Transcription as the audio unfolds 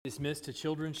dismissed to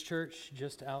Children's Church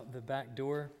just out the back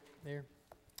door there.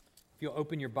 If you'll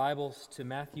open your Bibles to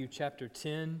Matthew chapter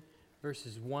 10,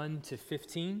 verses 1 to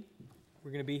 15.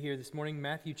 We're going to be here this morning,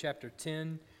 Matthew chapter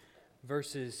 10,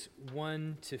 verses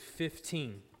 1 to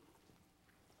 15.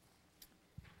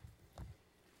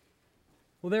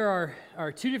 Well, there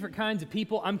are two different kinds of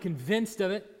people. I'm convinced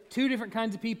of it. Two different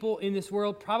kinds of people in this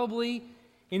world, probably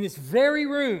in this very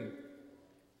room.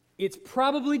 It's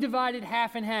probably divided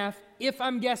half and half, if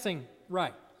I'm guessing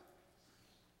right.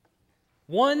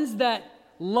 Ones that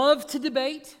love to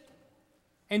debate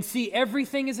and see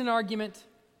everything as an argument,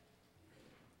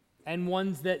 and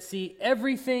ones that see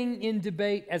everything in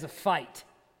debate as a fight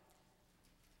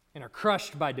and are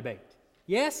crushed by debate.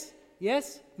 Yes?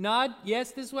 Yes? Nod? Yes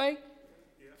this way?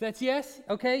 Yeah. That's yes?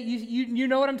 Okay, you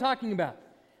know what I'm talking about.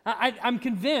 I'm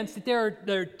convinced that there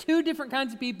are two different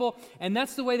kinds of people, and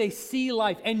that's the way they see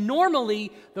life. And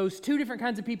normally, those two different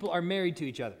kinds of people are married to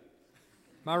each other.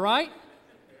 Am I right?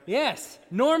 Yes.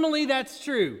 Normally, that's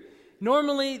true.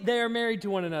 Normally, they are married to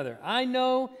one another. I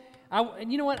know,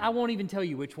 and you know what? I won't even tell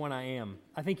you which one I am.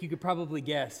 I think you could probably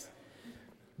guess.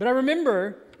 But I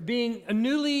remember being a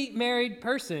newly married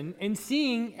person and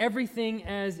seeing everything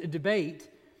as a debate,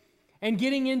 and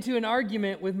getting into an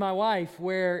argument with my wife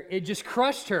where it just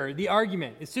crushed her, the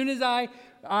argument. As soon as I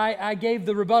gave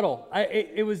the rebuttal,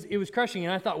 it was crushing.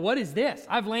 And I thought, what is this?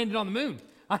 I've landed on the moon.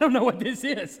 I don't know what this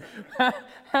is.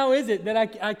 How is it that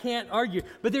I can't argue?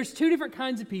 But there's two different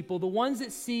kinds of people. The ones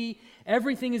that see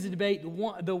everything as a debate,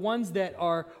 the ones that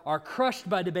are crushed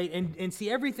by debate and see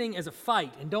everything as a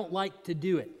fight and don't like to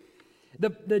do it.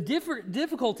 The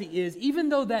difficulty is, even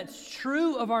though that's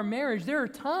true of our marriage, there are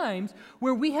times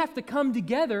where we have to come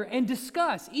together and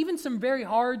discuss even some very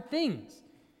hard things.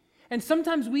 And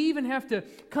sometimes we even have to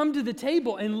come to the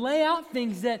table and lay out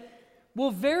things that, well,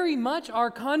 very much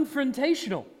are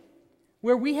confrontational,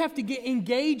 where we have to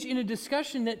engage in a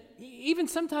discussion that even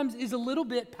sometimes is a little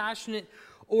bit passionate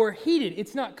or heated.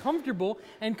 It's not comfortable,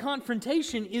 and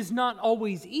confrontation is not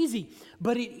always easy,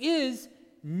 but it is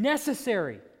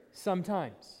necessary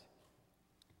sometimes.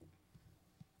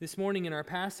 This morning in our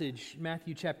passage,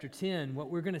 Matthew chapter 10, what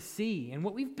we're going to see and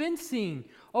what we've been seeing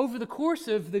over the course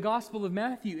of the Gospel of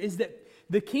Matthew is that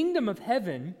the kingdom of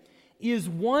heaven is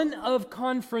one of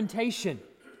confrontation.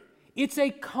 It's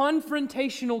a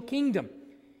confrontational kingdom.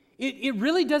 It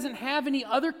really doesn't have any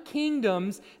other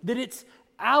kingdoms that it's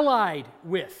allied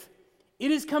with.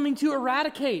 It is coming to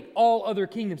eradicate all other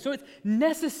kingdoms. So it's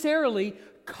necessarily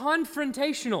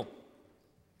confrontational.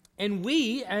 And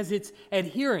we, as its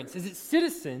adherents, as its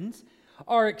citizens,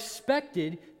 are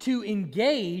expected to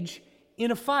engage in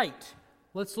a fight.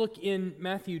 Let's look in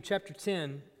Matthew chapter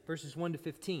 10, verses 1 to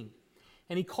 15.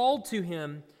 And he called to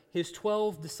him his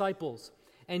 12 disciples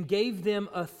and gave them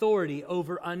authority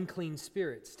over unclean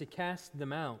spirits to cast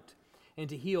them out and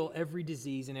to heal every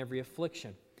disease and every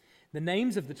affliction. The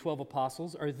names of the 12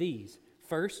 apostles are these.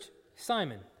 First,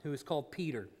 Simon, who is called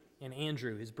Peter, and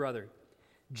Andrew, his brother.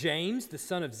 James, the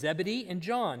son of Zebedee, and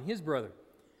John, his brother.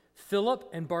 Philip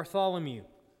and Bartholomew.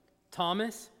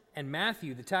 Thomas and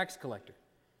Matthew, the tax collector.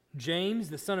 James,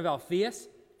 the son of Alphaeus,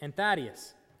 and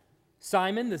Thaddeus.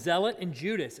 Simon the Zealot, and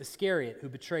Judas Iscariot, who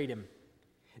betrayed him.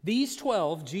 These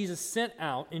 12 Jesus sent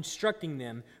out, instructing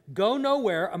them, "Go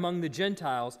nowhere among the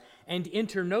Gentiles, and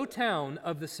enter no town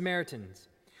of the Samaritans,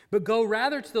 but go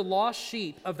rather to the lost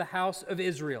sheep of the house of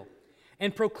Israel.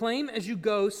 And proclaim as you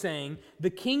go, saying, the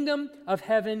kingdom of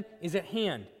heaven is at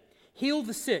hand. Heal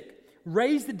the sick,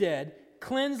 raise the dead,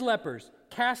 cleanse lepers,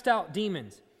 cast out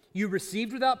demons. You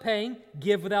received without paying,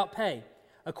 give without pay.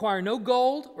 Acquire no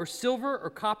gold or silver or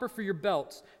copper for your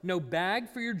belts, no bag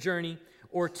for your journey,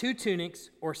 or 2 tunics,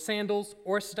 or sandals,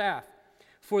 or staff.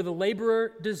 For the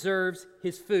laborer deserves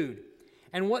his food.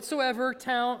 And whatever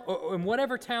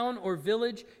town or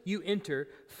village you enter,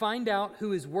 find out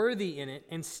who is worthy in it,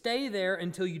 and stay there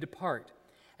until you depart.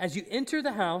 As you enter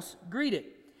the house, greet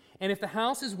it. And if the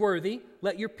house is worthy,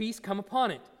 let your peace come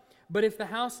upon it. But if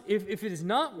it is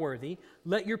not worthy,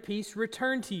 let your peace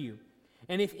return to you.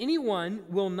 And if anyone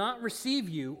will not receive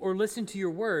you or listen to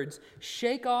your words,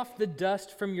 shake off the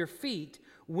dust from your feet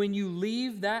when you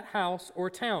leave that house or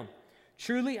town.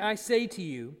 Truly I say to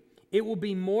you, it will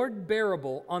be more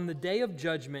bearable on the day of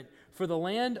judgment for the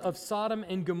land of Sodom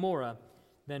and Gomorrah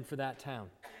than for that town."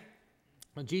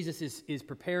 Well, Jesus is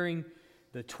preparing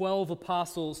the 12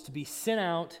 apostles to be sent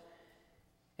out,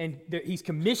 and he's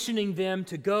commissioning them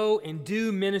to go and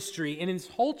do ministry. And in this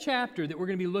whole chapter that we're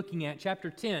going to be looking at,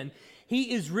 chapter 10,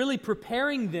 he is really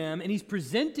preparing them, and he's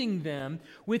presenting them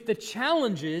with the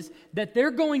challenges that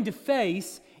they're going to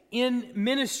face in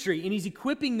ministry, and he's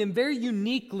equipping them very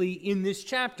uniquely in this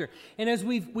chapter. And as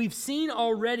we've seen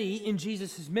already in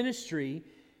Jesus' ministry,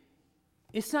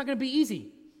 it's not going to be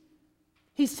easy.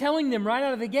 He's telling them right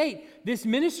out of the gate, this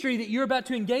ministry that you're about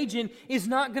to engage in is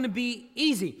not going to be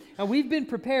easy. Now, we've been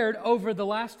prepared over the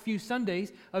last few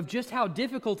Sundays of just how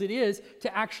difficult it is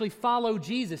to actually follow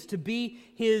Jesus, to be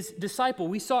his disciple.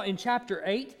 We saw in chapter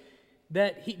 8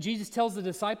 that Jesus tells the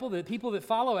disciple that people that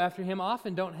follow after him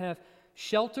often don't have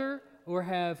shelter or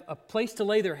have a place to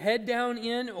lay their head down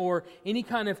in or any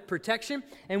kind of protection.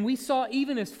 And we saw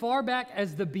even as far back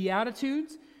as the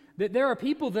Beatitudes that there are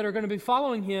people that are going to be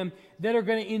following him that are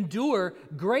going to endure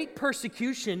great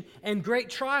persecution and great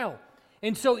trial.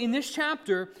 And so in this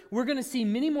chapter, we're going to see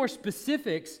many more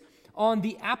specifics on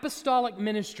the apostolic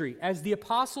ministry as the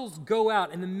apostles go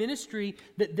out and the ministry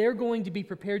that they're going to be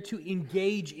prepared to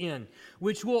engage in,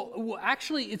 which will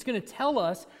actually, it's going to tell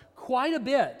us quite a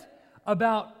bit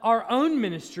about our own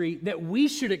ministry that we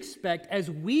should expect as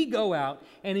we go out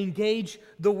and engage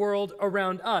the world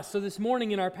around us. So this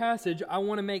morning in our passage, I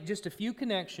want to make just a few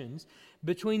connections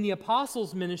between the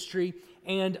apostles' ministry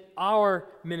and our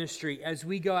ministry as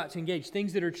we go out to engage,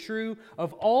 things that are true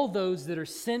of all those that are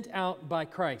sent out by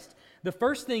Christ. The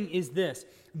first thing is this: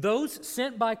 those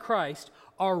sent by Christ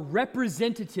are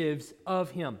representatives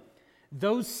of him.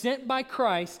 Those sent by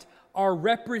Christ are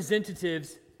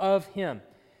representatives of him.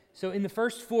 So in the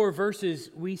first 4 verses,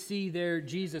 we see there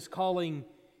Jesus calling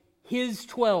his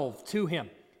 12 to him.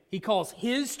 He calls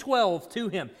his 12 to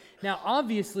him. Now,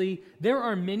 obviously, there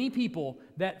are many people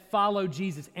that follow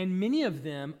Jesus, and many of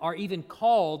them are even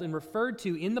called and referred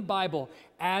to in the Bible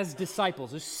as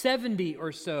disciples. There's 70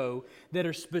 or so that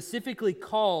are specifically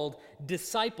called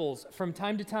disciples from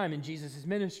time to time in Jesus'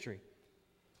 ministry.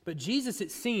 But Jesus,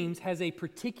 it seems, has a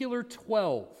particular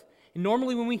 12. And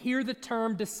normally when we hear the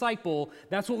term disciple,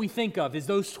 that's what we think of, is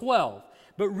those 12.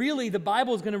 But really, the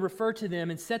Bible is going to refer to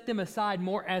them and set them aside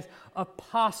more as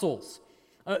apostles.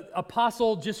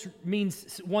 Apostle just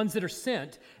means ones that are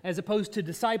sent, as opposed to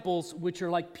disciples, which are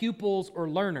like pupils or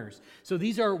learners. So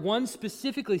these are ones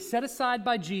specifically set aside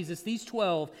by Jesus, these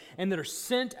 12, and that are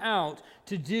sent out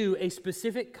to do a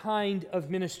specific kind of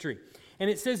ministry. And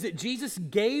it says that Jesus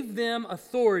gave them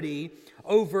authority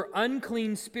over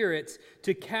unclean spirits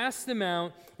to cast them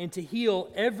out and to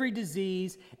heal every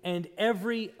disease and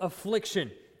every affliction.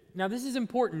 Now, this is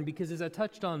important because, as I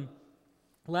touched on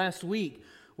last week,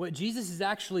 what Jesus is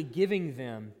actually giving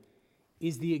them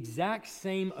is the exact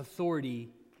same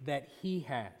authority that he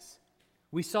has.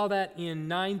 We saw that in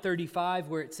 9:35,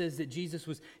 where it says that Jesus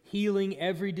was healing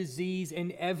every disease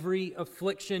and every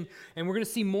affliction. And we're going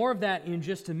to see more of that in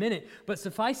just a minute. But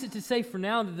suffice it to say for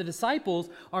now that the disciples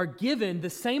are given the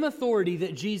same authority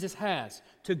that Jesus has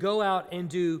to go out and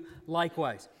do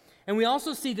likewise. And we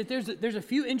also see that there's a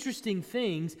few interesting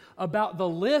things about the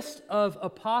list of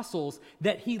apostles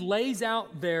that he lays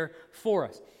out there for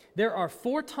us. There are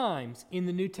 4 times in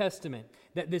the New Testament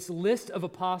that this list of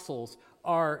apostles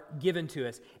are given to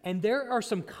us. And there are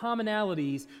some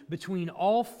commonalities between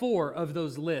all 4 of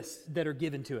those lists that are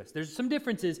given to us. There's some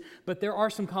differences, but there are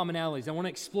some commonalities. I want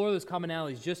to explore those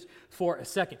commonalities just for a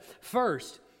second.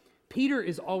 First, Peter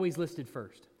is always listed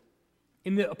first.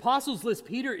 In the apostles' list,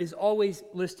 Peter is always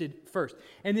listed first.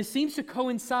 And this seems to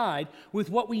coincide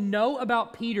with what we know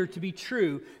about Peter to be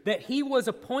true, that he was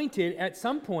appointed at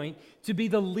some point to be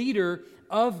the leader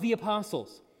of the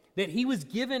apostles, that he was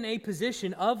given a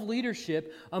position of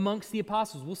leadership amongst the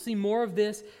apostles. We'll see more of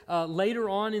this later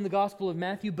on in the Gospel of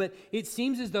Matthew, but it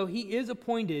seems as though he is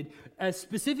appointed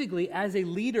specifically as a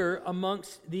leader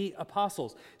amongst the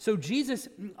apostles. So Jesus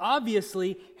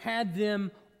obviously had them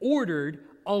ordered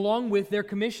along with their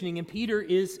commissioning, and Peter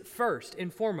is first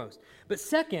and foremost. But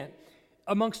second,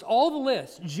 amongst all the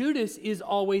lists, Judas is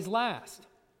always last.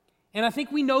 And I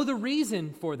think we know the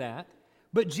reason for that,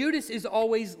 but Judas is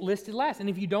always listed last. And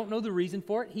if you don't know the reason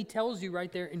for it, he tells you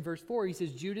right there in verse 4. He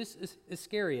says, Judas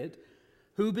Iscariot,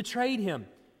 who betrayed him.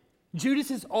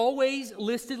 Judas is always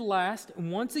listed last,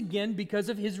 once again, because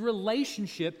of his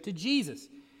relationship to Jesus.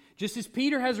 Just as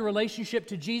Peter has a relationship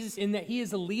to Jesus in that he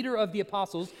is a leader of the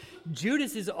apostles,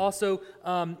 Judas is also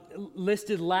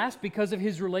listed last because of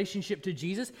his relationship to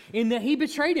Jesus in that he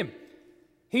betrayed him.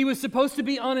 He was supposed to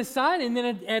be on his side, and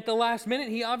then at the last minute,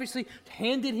 he obviously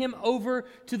handed him over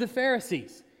to the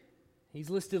Pharisees.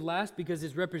 He's listed last because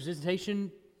his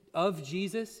representation of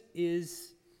Jesus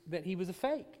is that he was a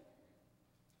fake.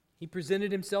 He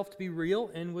presented himself to be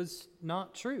real and was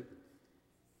not true.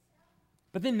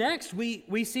 But then next,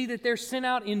 we see that they're sent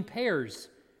out in pairs.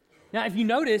 Now, if you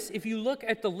notice, if you look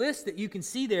at the list that you can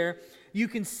see there, you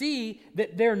can see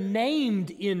that they're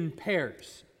named in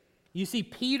pairs. You see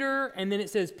Peter, and then it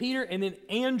says Peter, and then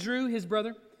Andrew, his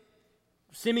brother,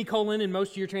 semicolon in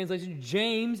most of your translations,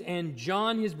 James and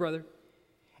John, his brother.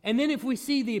 And then if we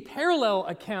see the parallel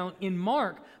account in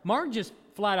Mark, Mark just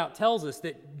flat out tells us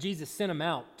that Jesus sent them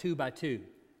out 2 by 2.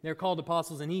 They're called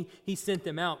apostles, and he sent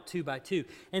them out 2 by 2.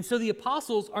 And so the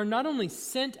apostles are not only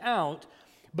sent out,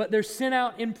 but they're sent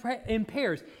out in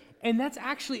pairs. And that's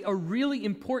actually a really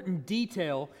important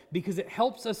detail because it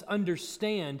helps us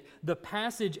understand the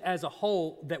passage as a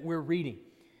whole that we're reading.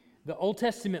 The Old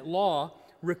Testament law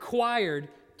required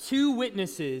 2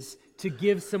 witnesses to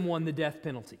give someone the death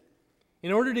penalty.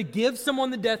 In order to give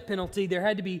someone the death penalty, there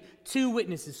had to be 2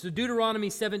 witnesses. So Deuteronomy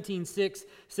 17:6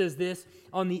 says this,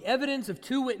 "On the evidence of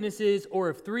 2 witnesses or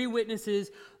of 3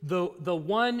 witnesses, the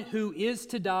one who is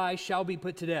to die shall be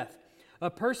put to death.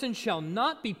 A person shall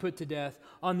not be put to death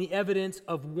on the evidence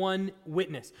of 1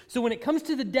 witness." So when it comes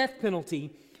to the death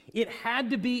penalty, it had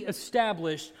to be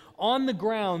established on the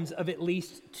grounds of at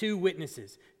least 2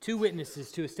 witnesses. 2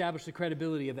 witnesses to establish the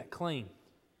credibility of that claim.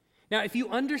 Now, if you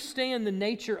understand the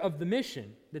nature of the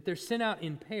mission, that they're sent out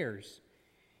in pairs,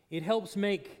 it helps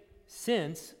make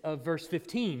sense of verse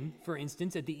 15, for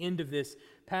instance, at the end of this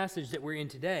passage that we're in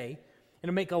today.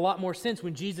 It'll make a lot more sense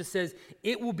when Jesus says,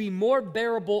 "It will be more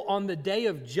bearable on the day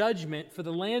of judgment for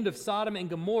the land of Sodom and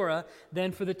Gomorrah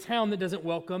than for the town that doesn't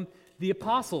welcome the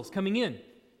apostles coming in."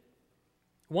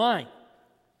 Why?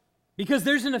 Because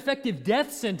there's an effective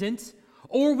death sentence,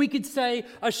 or we could say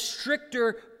a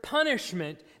stricter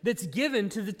punishment that's given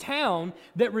to the town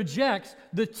that rejects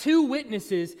the 2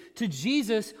 witnesses to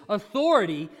Jesus'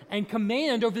 authority and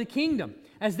command over the kingdom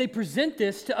as they present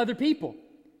this to other people.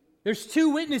 There's 2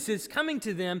 witnesses coming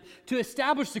to them to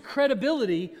establish the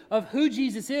credibility of who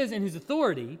Jesus is and his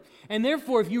authority, and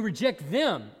therefore if you reject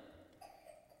them,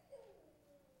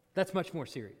 that's much more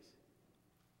serious.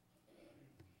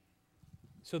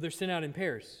 So they're sent out in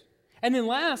pairs. And then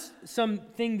last,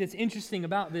 something that's interesting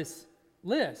about this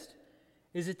list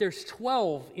is that there's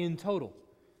 12 in total.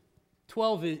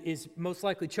 12 is most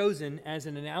likely chosen as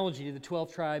an analogy to the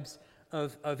 12 tribes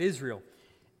of Israel.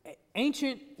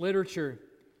 Ancient literature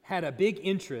had a big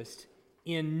interest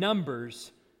in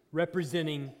numbers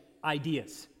representing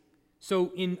ideas.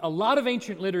 So in a lot of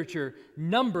ancient literature,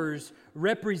 numbers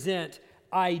represent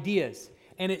ideas.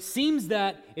 And it seems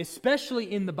that, especially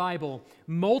in the Bible,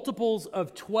 multiples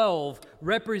of 12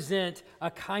 represent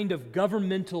a kind of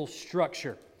governmental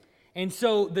structure. And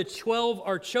so the 12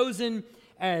 are chosen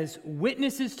as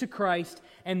witnesses to Christ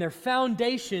and their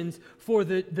foundations for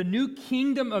the new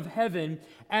kingdom of heaven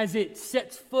as it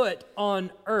sets foot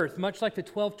on earth, much like the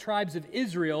 12 tribes of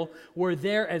Israel were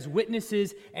there as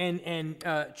witnesses and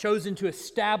chosen to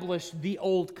establish the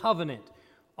old covenant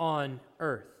on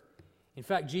earth. In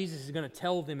fact, Jesus is going to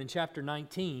tell them in chapter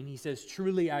 19, he says,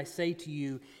 "Truly I say to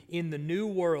you, in the new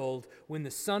world, when the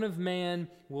Son of Man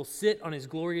will sit on his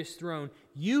glorious throne,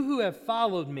 you who have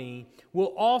followed me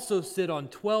will also sit on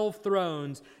 12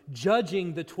 thrones,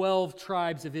 judging the 12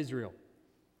 tribes of Israel."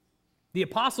 The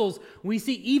apostles, we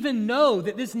see, even know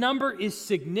that this number is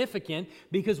significant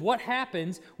because what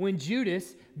happens when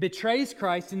Judas betrays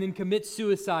Christ and then commits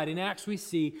suicide? In Acts we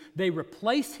see they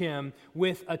replace him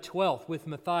with a 12th, with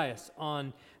Matthias,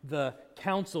 on the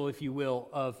council, if you will,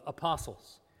 of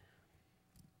apostles.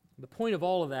 The point of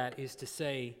all of that is to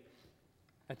say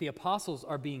that the apostles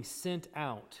are being sent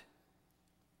out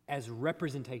as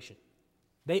representation.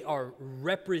 They are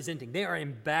representing, they are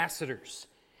ambassadors.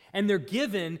 And they're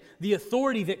given the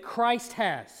authority that Christ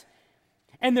has.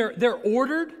 And they're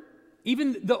ordered,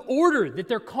 even the order that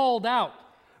they're called out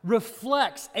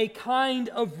reflects a kind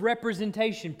of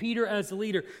representation. Peter as the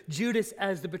leader, Judas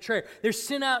as the betrayer. They're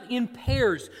sent out in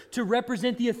pairs to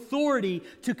represent the authority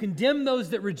to condemn those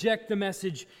that reject the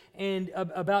message and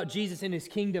about Jesus and his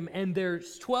kingdom. And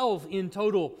there's 12 in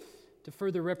total to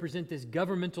further represent this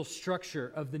governmental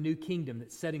structure of the new kingdom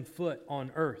that's setting foot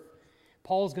on earth.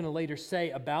 Paul's going to later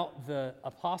say about the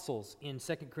apostles in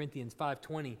 2 Corinthians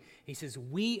 5:20, he says,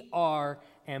 "We are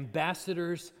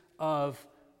ambassadors of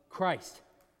Christ."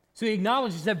 So he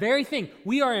acknowledges that very thing.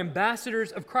 We are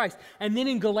ambassadors of Christ. And then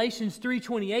in Galatians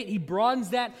 3:28, he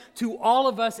broadens that to all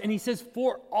of us, and he says,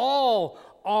 "For all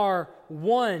are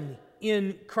one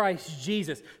in Christ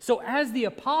Jesus." So as the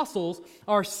apostles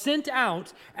are sent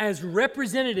out as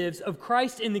representatives of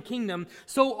Christ in the kingdom,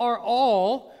 so are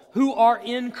all who are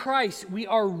in Christ. We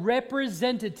are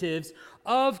representatives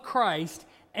of Christ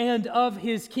and of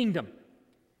his kingdom.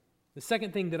 The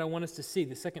second thing that I want us to see,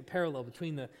 the second parallel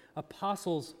between the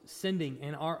apostles' sending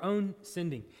and our own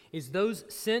sending, is those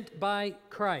sent by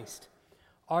Christ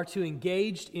are to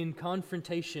engage in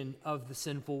confrontation of the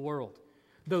sinful world.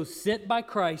 Those sent by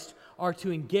Christ are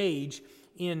to engage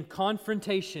in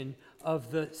confrontation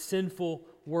of the sinful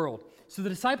world. So the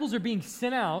disciples are being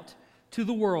sent out to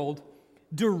the world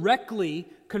directly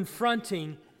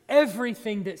confronting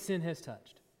everything that sin has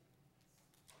touched.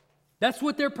 That's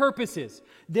what their purpose is.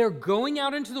 They're going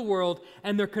out into the world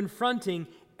and they're confronting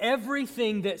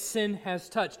everything that sin has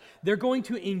touched. They're going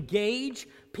to engage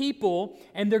people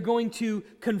and they're going to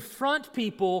confront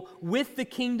people with the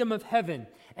kingdom of heaven.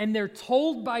 And they're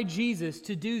told by Jesus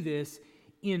to do this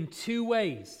in two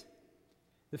ways.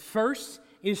 The first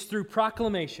is through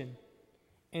proclamation,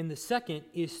 and the second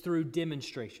is through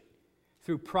demonstration.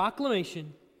 Through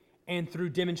proclamation and through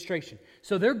demonstration.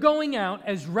 So they're going out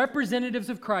as representatives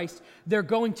of Christ. They're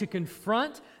going to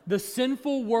confront the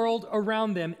sinful world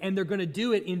around them, and they're going to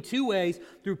do it in two ways,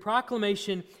 through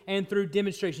proclamation and through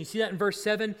demonstration. You see that in verse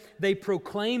 7? They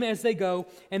proclaim as they go,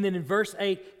 and then in verse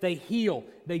 8, they heal,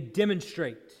 they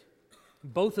demonstrate.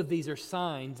 Both of these are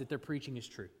signs that their preaching is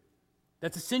true.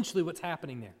 That's essentially what's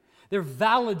happening there. They're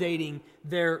validating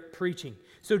their preaching.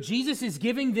 So Jesus is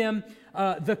giving them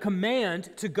the command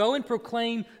to go and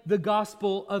proclaim the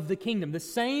gospel of the kingdom, the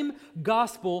same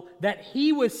gospel that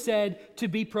he was said to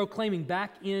be proclaiming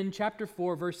back in chapter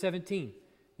 4, verse 17,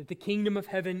 that the kingdom of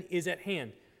heaven is at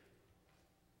hand.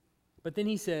 But then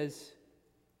he says,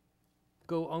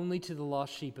 go only to the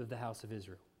lost sheep of the house of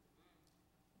Israel.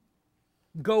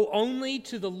 Go only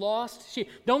to the lost sheep.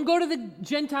 Don't go to the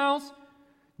Gentiles.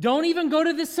 Don't even go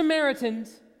to the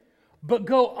Samaritans, but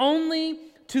go only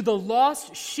to the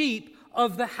lost sheep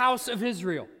of the house of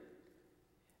Israel.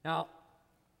 Now,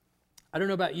 I don't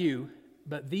know about you,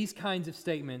 but these kinds of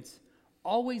statements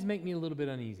always make me a little bit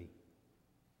uneasy.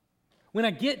 When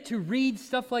I get to read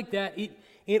stuff like that,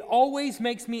 it always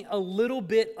makes me a little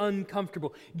bit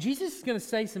uncomfortable. Jesus is going to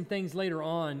say some things later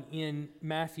on in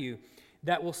Matthew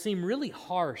that will seem really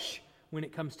harsh when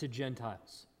it comes to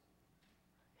Gentiles.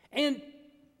 And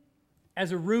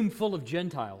as a room full of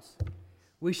Gentiles,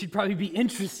 we should probably be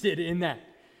interested in that.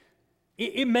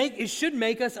 It should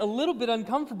make us a little bit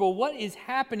uncomfortable. What is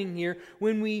happening here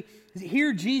when we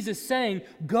hear Jesus saying,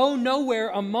 go nowhere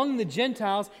among the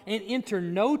Gentiles and enter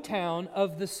no town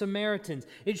of the Samaritans?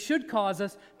 It should cause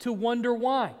us to wonder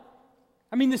why.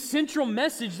 I mean, the central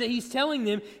message that he's telling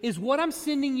them is what I'm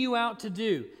sending you out to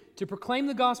do, to proclaim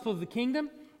the gospel of the kingdom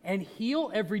and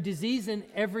heal every disease and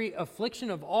every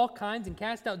affliction of all kinds and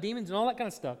cast out demons and all that kind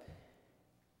of stuff.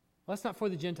 Well, that's not for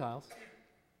the Gentiles,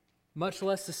 much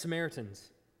less the Samaritans.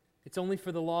 It's only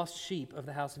for the lost sheep of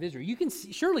the house of Israel. You can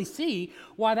surely see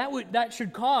why that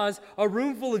should cause a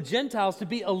room full of Gentiles to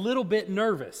be a little bit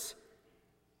nervous.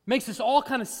 Makes us all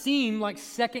kind of seem like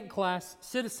second-class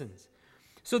citizens.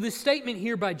 So this statement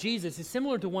here by Jesus is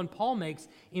similar to one Paul makes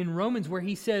in Romans, where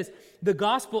he says the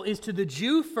gospel is to the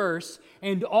Jew first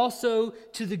and also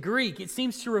to the Greek. It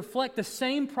seems to reflect the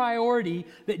same priority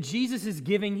that Jesus is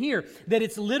giving here, that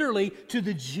it's literally to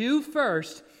the Jew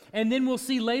first, and then we'll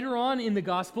see later on in the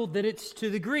gospel that it's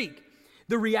to the Greek.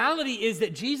 The reality is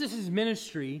that Jesus'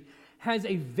 ministry has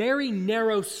a very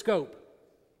narrow scope.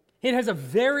 It has a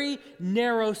very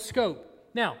narrow scope.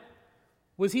 Now,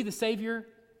 was he the Savior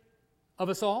of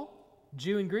us all,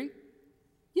 Jew and Greek?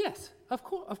 Yes, of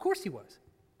course he was.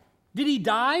 Did he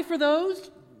die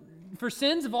for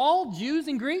sins of all Jews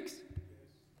and Greeks?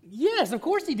 Yes, of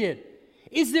course he did.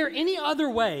 Is there any other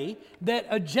way that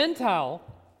a Gentile,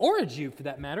 or a Jew for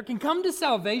that matter, can come to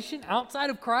salvation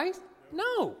outside of Christ?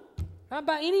 No, not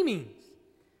by any means.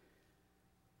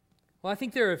 Well, I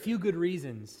think there are a few good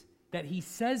reasons that he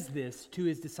says this to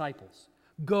his disciples.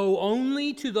 Go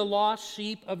only to the lost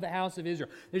sheep of the house of Israel.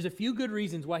 There's a few good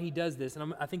reasons why he does this,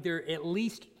 and I think there are at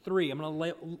least three. I'm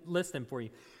going to list them for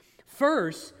you.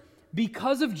 First,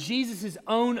 because of Jesus'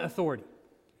 own authority.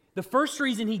 The first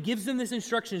reason he gives them this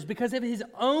instruction is because of his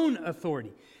own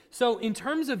authority. So in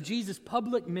terms of Jesus'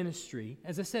 public ministry,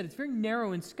 as I said, it's very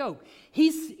narrow in scope.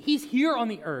 He's here on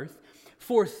the earth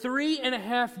for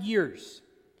 3.5 years,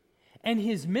 and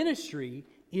his ministry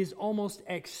is almost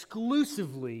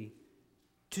exclusively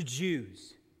to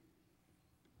Jews.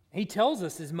 He tells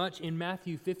us as much in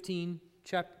Matthew 15,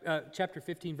 chapter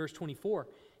 15, verse 24.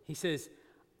 He says,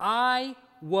 I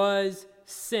was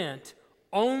sent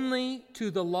only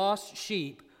to the lost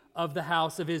sheep of the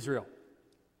house of Israel.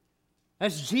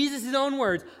 That's Jesus' own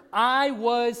words. I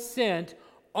was sent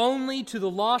only to the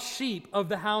lost sheep of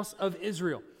the house of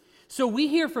Israel. So we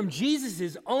hear from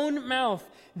Jesus' own mouth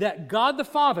that God the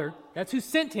Father, that's who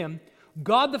sent him,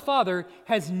 God the Father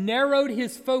has narrowed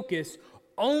his focus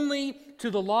only to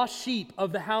the lost sheep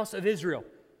of the house of Israel.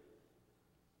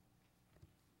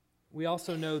 We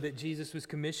also know that Jesus was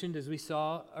commissioned, as we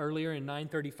saw earlier in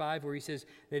 9:35, where he says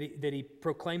that he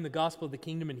proclaimed the gospel of the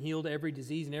kingdom and healed every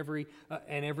disease and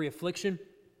every affliction.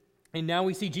 And now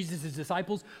we see Jesus'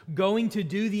 disciples going to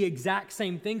do the exact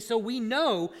same thing. So we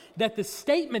know that the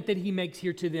statement that he makes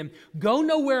here to them, go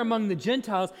nowhere among the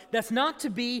Gentiles, that's not to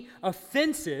be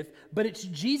offensive, but it's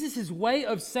Jesus' way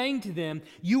of saying to them,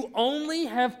 you only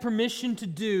have permission to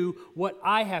do what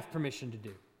I have permission to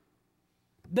do.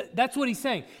 That's what he's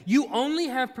saying. You only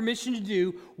have permission to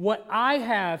do what I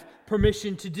have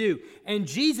permission to do. And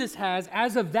Jesus has,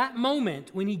 as of that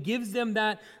moment, when he gives them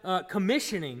that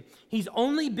commissioning, he's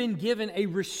only been given a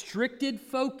restricted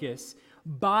focus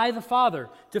by the Father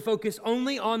to focus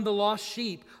only on the lost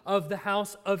sheep of the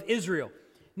house of Israel.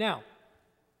 Now,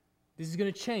 this is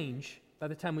going to change by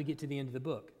the time we get to the end of the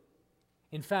book.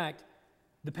 In fact,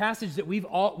 the passage that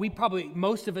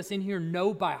most of us in here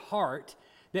know by heart,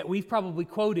 that we've probably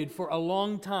quoted for a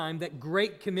long time, that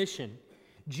Great Commission,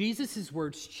 Jesus'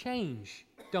 words change,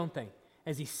 don't they,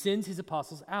 as he sends his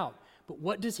apostles out. But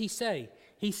what does he say?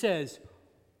 He says,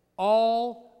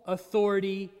 all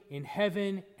authority in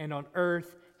heaven and on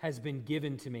earth has been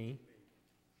given to me.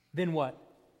 Then what?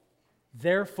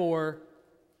 Therefore,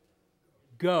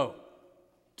 go.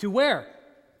 To where?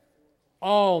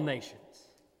 All nations.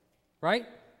 Right?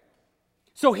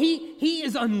 So he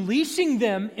is unleashing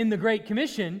them in the Great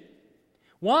Commission.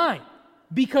 Why?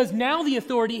 Because now the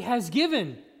authority has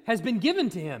been given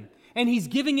to him. And he's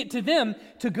giving it to them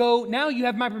to go, now you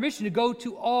have my permission to go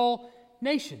to all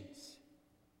nations.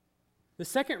 The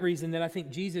second reason that I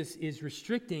think Jesus is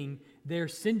restricting their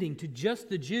sending to just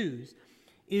the Jews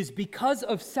is because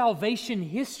of salvation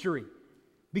history.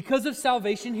 Because of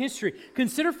salvation history.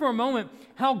 Consider for a moment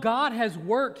how God has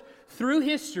worked through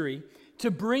history to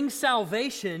bring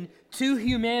salvation to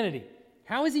humanity.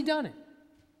 How has he done it?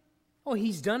 Oh,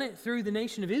 he's done it through the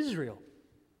nation of Israel.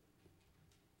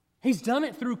 He's done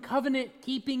it through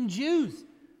covenant-keeping Jews.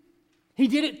 He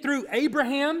did it through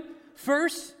Abraham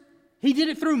first. He did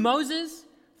it through Moses,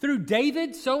 through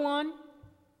David, so on.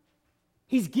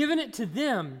 He's given it to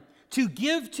them to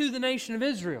give to the nation of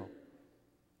Israel.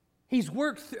 He's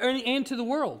worked, and to the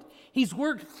world. He's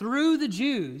worked through the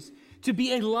Jews to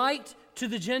be a light to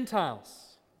the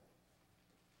Gentiles.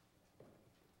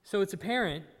 So it's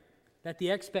apparent that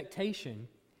the expectation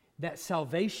that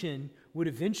salvation would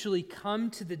eventually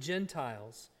come to the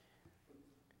Gentiles,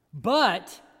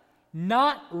 but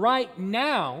not right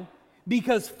now,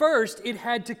 because first it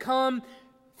had to come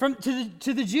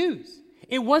to the Jews.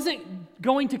 It wasn't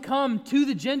going to come to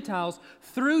the Gentiles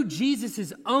through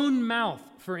Jesus' own mouth,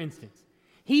 for instance.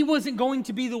 He wasn't going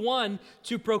to be the one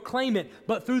to proclaim it,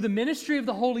 but through the ministry of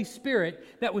the Holy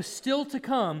Spirit that was still to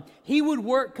come, he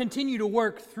would continue to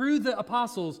work through the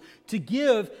apostles to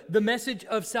give the message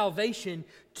of salvation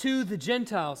to the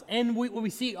Gentiles. And we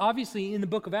see, obviously, in the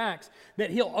book of Acts,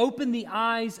 that he'll open the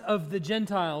eyes of the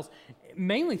Gentiles,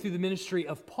 mainly through the ministry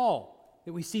of Paul,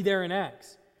 that we see there in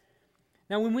Acts.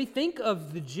 Now, when we think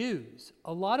of the Jews,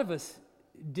 a lot of us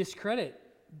discredit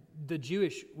the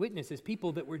Jewish witnesses,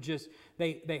 people that were just,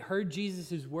 they heard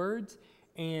Jesus' words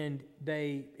and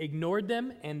they ignored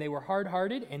them and they were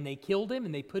hard-hearted and they killed him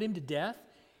and they put him to death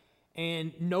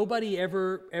and nobody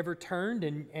ever turned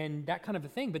and that kind of a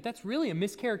thing. But that's really a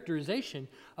mischaracterization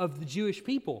of the Jewish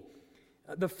people.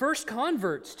 The first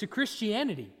converts to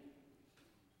Christianity,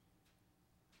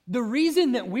 the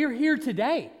reason that we're here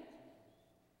today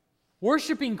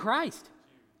worshiping Christ,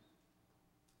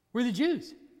 were the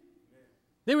Jews.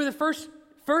 They were the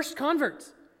first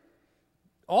converts.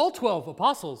 All 12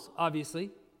 apostles, obviously.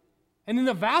 And then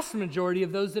the vast majority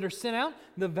of those that are sent out,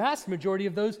 the vast majority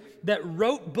of those that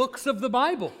wrote books of the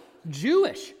Bible,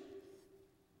 Jewish.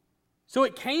 So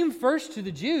it came first to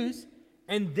the Jews,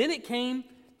 and then it came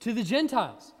to the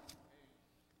Gentiles.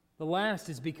 The last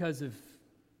is because of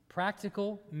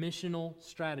practical missional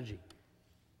strategy.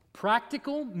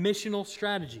 Practical missional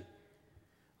strategy.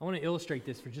 I want to illustrate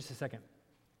this for just a second.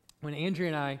 When Andrea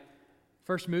and I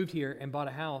first moved here and bought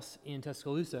a house in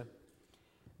Tuscaloosa,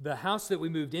 the house that we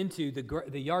moved into,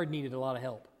 the yard needed a lot of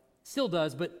help. Still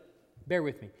does, but bear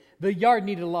with me. The yard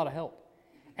needed a lot of help.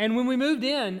 And when we moved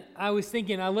in, I was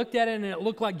thinking, I looked at it and it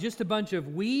looked like just a bunch of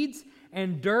weeds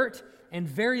and dirt and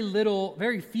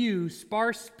very few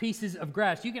sparse pieces of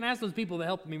grass. You can ask those people that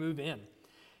helped me move in.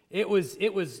 It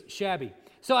was shabby.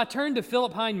 So I turned to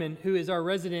Philip Heineman, who is our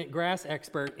resident grass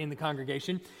expert in the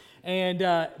congregation. And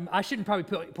I shouldn't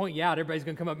probably point you out. Everybody's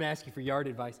going to come up and ask you for yard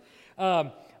advice.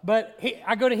 But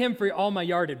I go to him for all my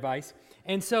yard advice.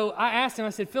 And so I asked him, I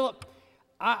said, Philip,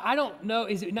 I don't know,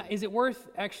 is it worth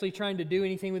actually trying to do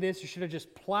anything with this, or should I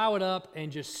just plow it up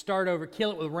and just start over,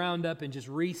 kill it with Roundup and just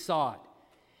re-saw it?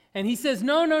 And he says,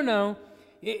 no.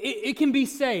 It can be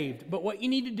saved, but what you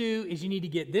need to do is you need to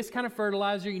get this kind of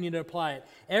fertilizer, you need to apply it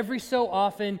every so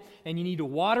often, and you need to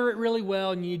water it really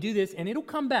well, and you do this, and it'll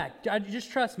come back.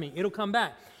 Just trust me, it'll come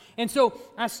back. And so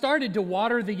I started to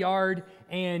water the yard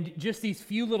and just these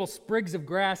few little sprigs of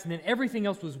grass, and then everything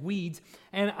else was weeds.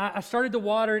 And I started to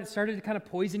water it, started to kind of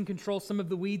poison control some of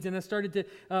the weeds, and I started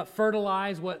to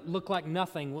fertilize what looked like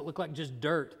nothing, what looked like just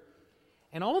dirt.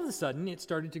 And all of a sudden, it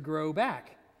started to grow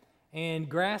back. And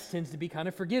grass tends to be kind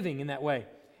of forgiving in that way.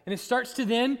 And it starts to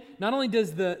then, not only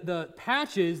does the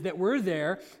patches that were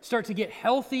there start to get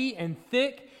healthy and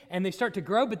thick, and they start to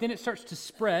grow, but then it starts to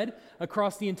spread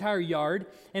across the entire yard,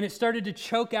 and it started to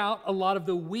choke out a lot of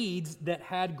the weeds that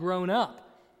had grown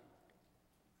up.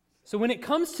 So when it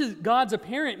comes to God's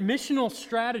apparent missional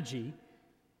strategy,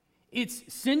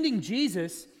 it's sending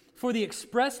Jesus for the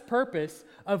express purpose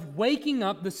of waking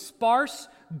up the sparse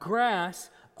grass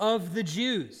of the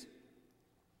Jews.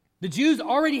 The Jews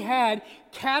already had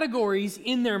categories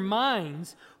in their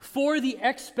minds for the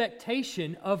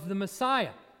expectation of the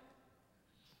Messiah.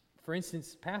 For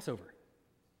instance, Passover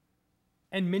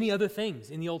and many other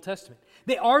things in the Old Testament.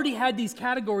 They already had these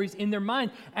categories in their mind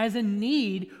as a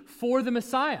need for the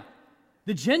Messiah.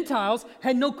 The Gentiles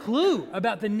had no clue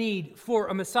about the need for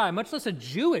a Messiah, much less a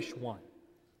Jewish one.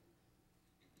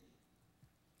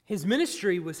 His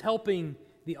ministry was helping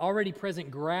the already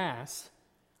present grass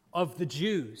of the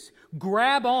Jews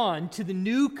grab on to the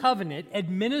new covenant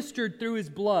administered through his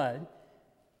blood,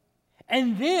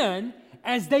 and then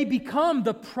as they become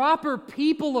the proper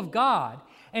people of God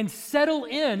and settle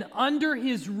in under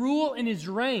his rule and his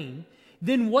reign,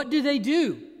 then what do?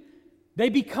 They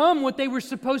become what they were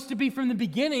supposed to be from the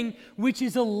beginning, which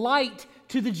is a light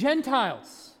to the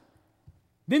Gentiles.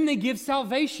 Then they give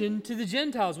salvation to the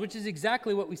Gentiles, which is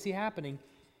exactly what we see happening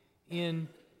in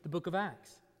the book of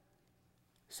Acts.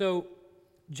 So,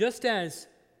 just as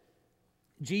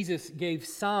Jesus gave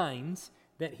signs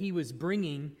that he was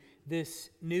bringing this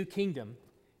new kingdom,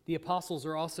 the apostles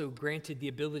are also granted the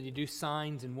ability to do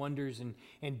signs and wonders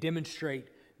and demonstrate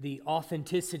the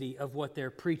authenticity of what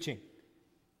they're preaching.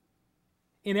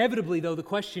 Inevitably, though, the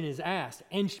question is asked,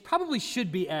 and probably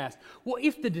should be asked, well,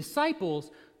 if the disciples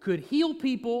could heal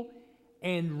people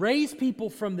and raise people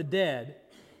from the dead,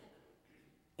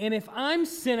 and if I'm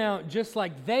sent out just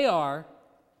like they are,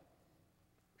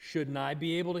 shouldn't I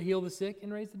be able to heal the sick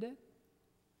and raise the dead?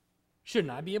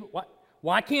 Shouldn't I be able?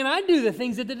 Why can't I do the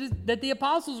things that the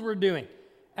apostles were doing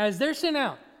as they're sent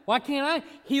out? Why can't I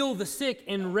heal the sick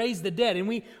and raise the dead? And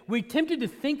we tempted to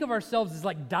think of ourselves as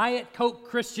like Diet Coke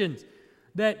Christians,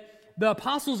 that the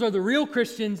apostles are the real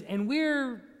Christians and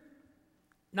we're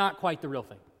not quite the real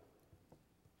thing.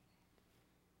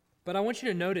 But I want you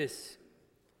to notice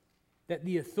that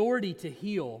the authority to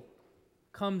heal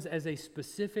comes as a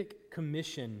specific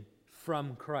commission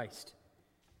from Christ.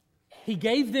 He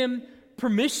gave them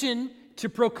permission to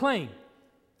proclaim.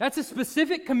 That's a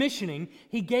specific commissioning.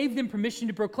 He gave them permission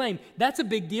to proclaim. That's a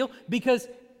big deal because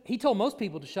he told most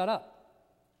people to shut up.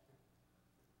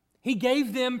 He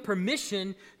gave them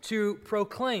permission to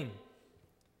proclaim.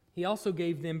 He also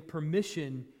gave them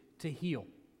permission to heal.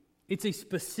 It's a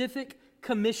specific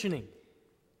commissioning.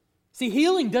 See,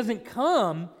 healing doesn't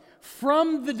come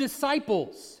from the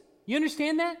disciples. You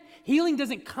understand that? Healing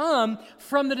doesn't come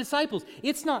from the disciples.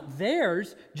 It's not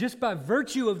theirs just by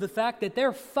virtue of the fact that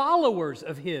they're followers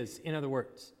of his, in other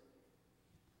words.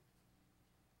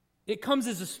 It comes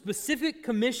as a specific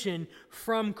commission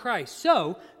from Christ.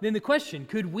 So, then the question,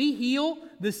 could we heal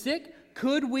the sick?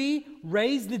 Could we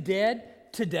raise the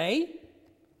dead today?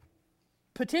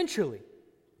 Potentially.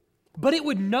 But it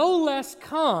would no less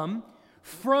come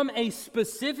from a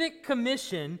specific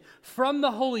commission from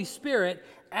the Holy Spirit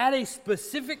at a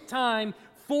specific time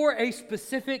for a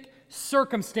specific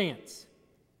circumstance.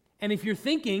 And if you're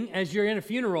thinking as you're in a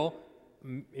funeral,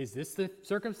 is this the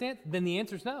circumstance? Then the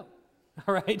answer is no.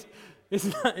 All right?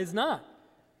 It's not.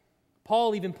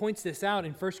 Paul even points this out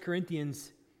in 1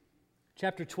 Corinthians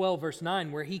chapter 12, verse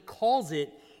 9, where he calls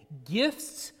it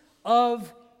gifts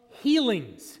of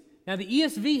healings. Now, the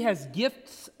ESV has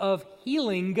gifts of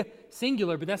healing,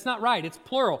 singular, but that's not right. It's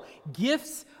plural.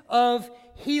 Gifts of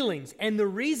healings. And the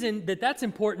reason that that's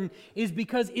important is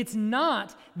because it's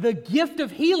not the gift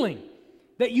of healing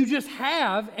that you just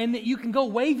have and that you can go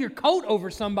wave your coat over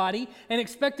somebody and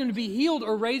expect them to be healed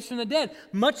or raised from the dead,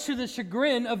 much to the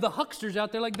chagrin of the hucksters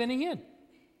out there like Benny Hinn.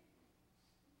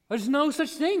 There's no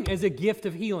such thing as a gift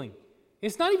of healing.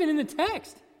 It's not even in the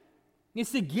text.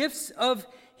 It's the gifts of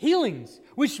healings,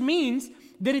 which means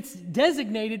that it's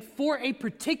designated for a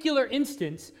particular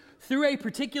instance through a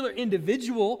particular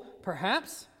individual,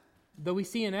 perhaps, though we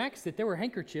see in Acts that there were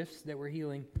handkerchiefs that were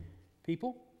healing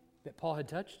people that Paul had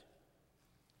touched.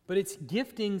 But it's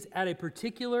giftings at a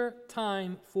particular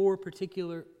time for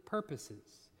particular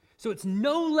purposes. So it's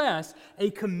no less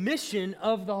a commission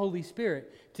of the Holy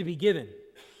Spirit to be given.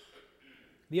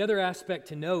 The other aspect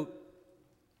to note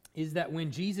is that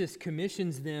when Jesus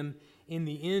commissions them in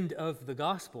the end of the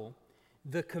gospel,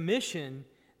 the commission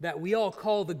that we all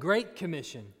call the Great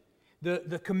Commission,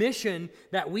 the commission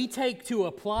that we take to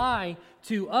apply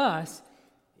to us,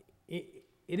 it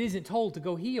isn't told to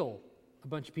go heal a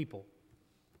bunch of people.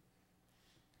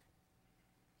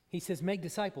 He says, make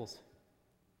disciples.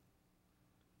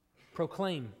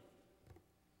 Proclaim.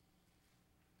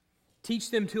 Teach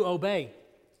them to obey.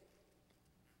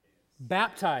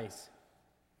 Baptize.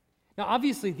 Now,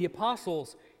 obviously, the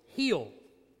apostles heal.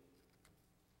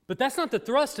 But that's not the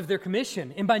thrust of their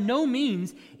commission. And by no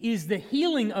means is the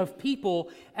healing of people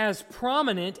as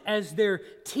prominent as their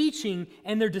teaching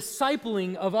and their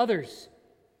discipling of others.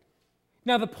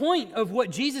 Now, the point of what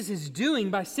Jesus is doing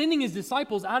by sending his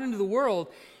disciples out into the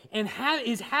world and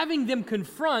is having them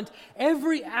confront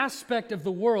every aspect of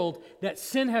the world that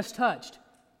sin has touched.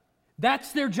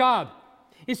 That's their job,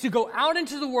 is to go out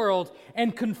into the world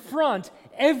and confront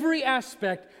every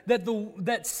aspect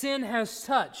that sin has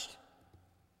touched.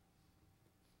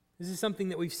 This is something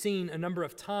that we've seen a number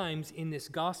of times in this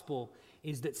gospel,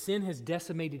 is that sin has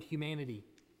decimated humanity.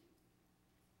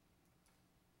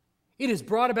 It has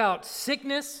brought about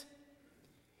sickness.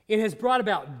 It has brought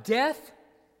about death.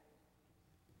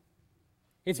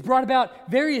 It's brought about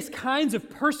various kinds of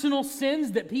personal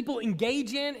sins that people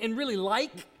engage in and really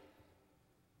like.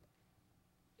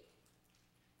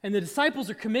 And the disciples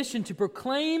are commissioned to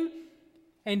proclaim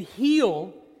and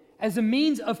heal as a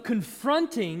means of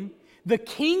confronting the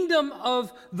kingdom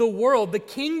of the world, the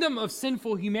kingdom of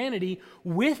sinful humanity,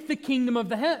 with the kingdom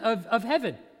of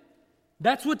heaven.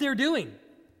 That's what they're doing.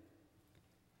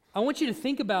 I want you to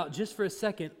think about just for a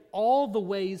second all the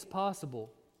ways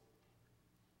possible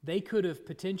they could have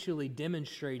potentially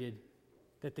demonstrated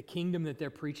that the kingdom that they're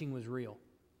preaching was real.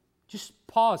 Just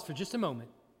pause for just a moment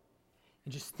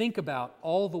and just think about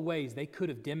all the ways they could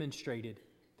have demonstrated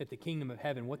that the kingdom of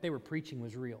heaven, what they were preaching,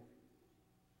 was real.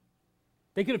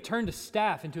 They could have turned a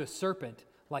staff into a serpent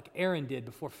like Aaron did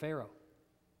before Pharaoh.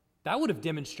 That would have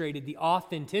demonstrated the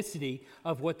authenticity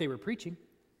of what they were preaching.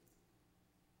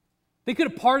 They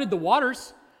could have parted the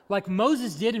waters like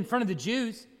Moses did in front of the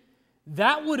Jews.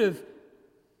 That would have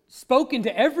spoken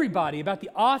to everybody about the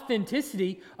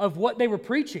authenticity of what they were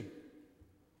preaching.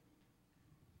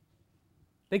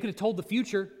 They could have told the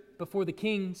future before the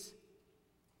kings,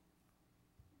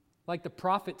 like the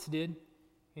prophets did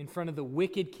in front of the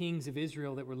wicked kings of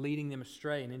Israel that were leading them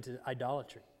astray and into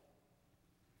idolatry.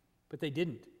 But they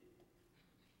didn't.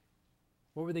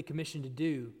 What were they commissioned to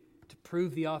do to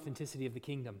prove the authenticity of the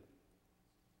kingdom?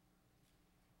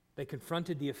 They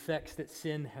confronted the effects that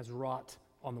sin has wrought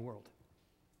on the world.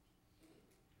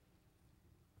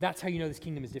 That's how you know this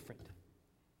kingdom is different.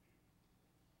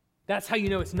 That's how you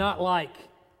know it's not like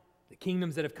the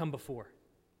kingdoms that have come before.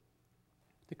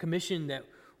 The commission that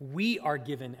we are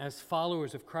given as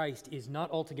followers of Christ is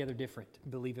not altogether different,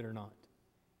 believe it or not.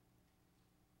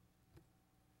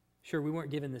 Sure, we weren't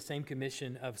given the same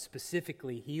commission of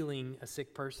specifically healing a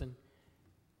sick person,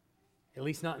 at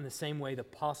least not in the same way the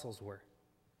apostles were.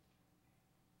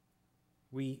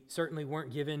 We certainly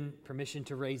weren't given permission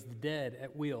to raise the dead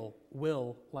at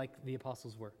will like the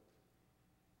apostles were.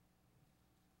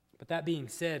 But that being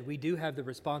said, we do have the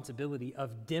responsibility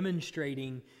of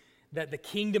demonstrating that the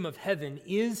kingdom of heaven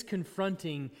is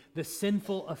confronting the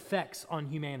sinful effects on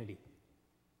humanity.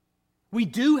 We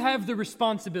do have the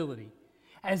responsibility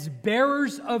as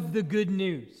bearers of the good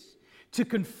news to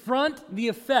confront the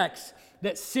effects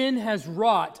that sin has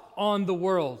wrought on the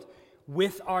world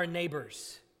with our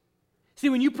neighbors. See,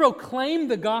 when you proclaim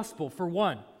the gospel, for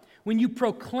one, when you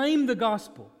proclaim the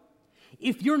gospel,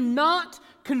 if you're not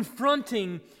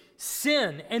confronting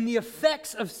sin and the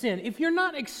effects of sin, if you're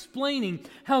not explaining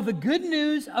how the good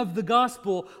news of the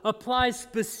gospel applies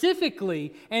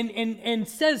specifically and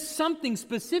says something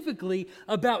specifically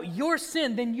about your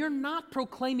sin, then you're not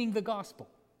proclaiming the gospel.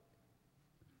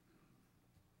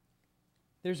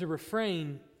 There's a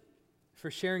refrain for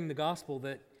sharing the gospel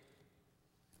that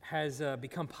has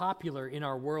become popular in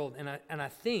our world, and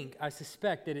I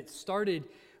suspect that it started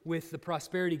with the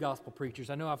prosperity gospel preachers.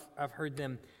 I know I've heard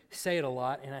them say it a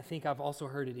lot, and I think I've also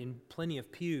heard it in plenty of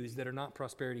pews that are not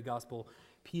prosperity gospel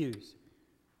pews.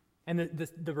 And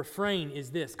the refrain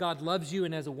is this: God loves you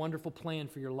and has a wonderful plan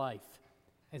for your life.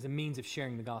 as a means of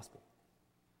sharing the gospel.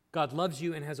 God loves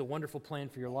you and has a wonderful plan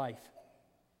for your life.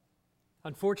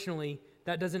 Unfortunately,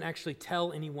 that doesn't actually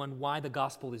tell anyone why the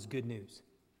gospel is good news.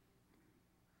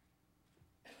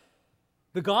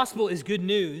 The gospel is good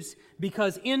news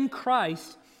because in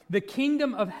Christ, the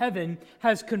kingdom of heaven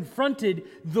has confronted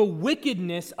the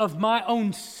wickedness of my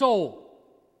own soul,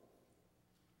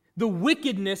 the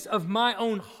wickedness of my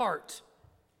own heart.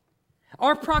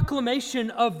 Our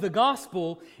proclamation of the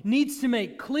gospel needs to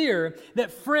make clear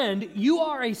that, friend, you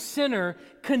are a sinner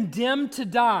condemned to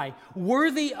die,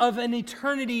 worthy of an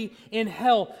eternity in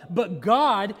hell. But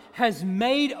God has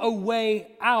made a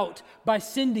way out by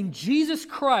sending Jesus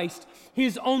Christ,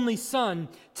 His only Son,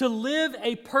 to live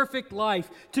a perfect life,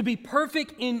 to be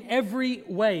perfect in every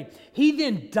way. He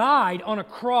then died on a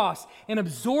cross and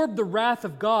absorbed the wrath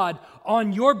of God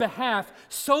on your behalf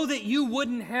so that you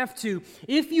wouldn't have to.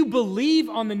 If you believe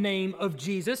on the name of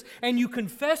Jesus and you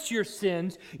confess your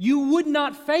sins, you would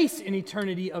not face an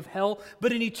eternity of hell,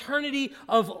 but an eternity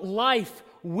of life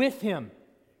with Him.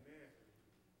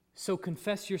 So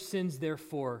confess your sins,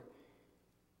 therefore,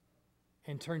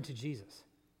 and turn to Jesus.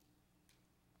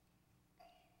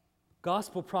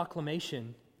 Gospel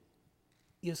proclamation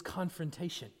is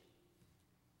confrontation.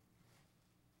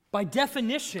 By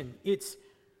definition, it's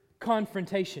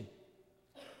confrontation.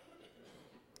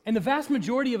 And the vast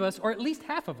majority of us, or at least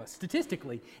half of us,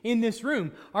 statistically, in this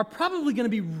room, are probably going to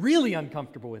be really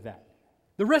uncomfortable with that.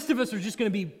 The rest of us are just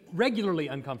going to be regularly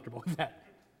uncomfortable with that.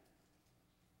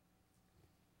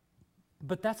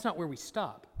 But that's not where we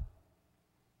stop.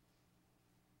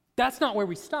 That's not where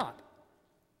we stop.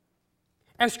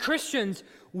 As Christians,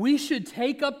 we should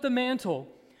take up the mantle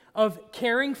of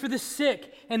caring for the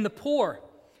sick and the poor.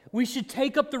 We should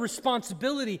take up the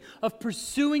responsibility of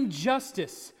pursuing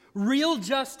justice, real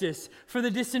justice for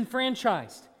the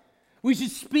disenfranchised. We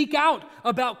should speak out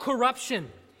about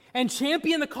corruption and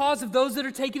champion the cause of those that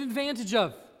are taken advantage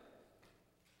of.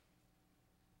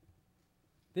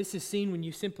 This is seen when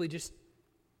you simply just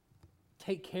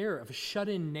take care of a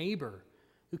shut-in neighbor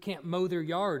who can't mow their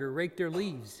yard or rake their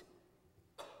leaves.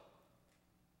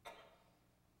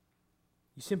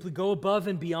 You simply go above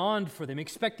and beyond for them,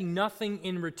 expecting nothing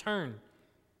in return.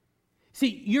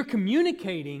 See, you're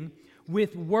communicating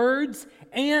with words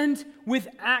and with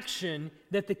action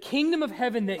that the kingdom of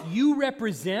heaven that you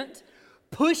represent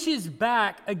pushes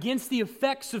back against the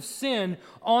effects of sin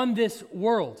on this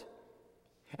world.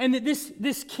 And that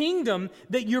this kingdom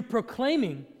that you're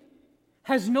proclaiming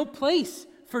has no place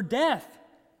for death.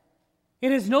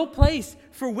 It has no place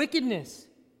for wickedness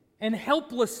and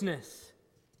helplessness.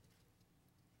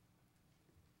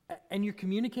 And you're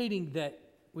communicating that,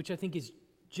 which I think is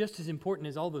just as important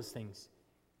as all those things.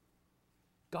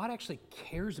 God actually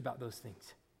cares about those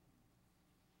things.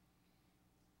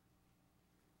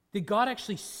 That God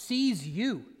actually sees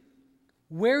you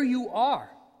where you are.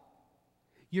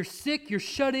 You're sick, you're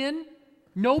shut in,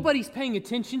 nobody's paying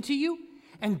attention to you,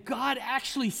 and God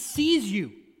actually sees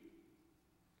you.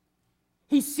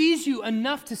 He sees you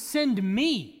enough to send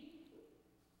me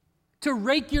to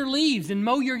rake your leaves and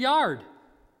mow your yard.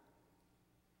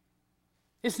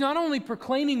 It's not only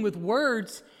proclaiming with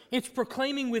words, it's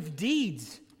proclaiming with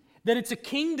deeds that it's a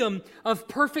kingdom of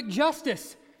perfect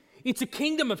justice. It's a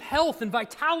kingdom of health and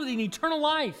vitality and eternal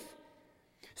life.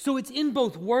 So it's in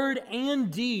both word and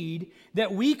deed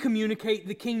that we communicate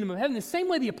the kingdom of heaven, the same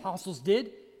way the apostles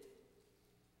did.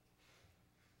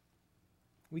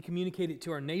 We communicate it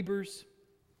to our neighbors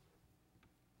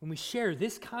when we share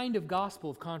this kind of gospel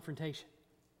of confrontation.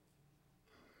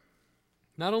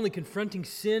 Not only confronting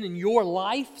sin in your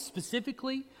life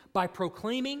specifically by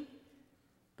proclaiming,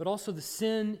 but also the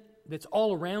sin that's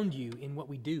all around you in what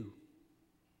we do.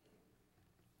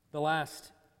 The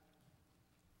last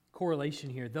correlation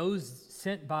here, those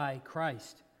sent by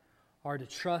Christ are to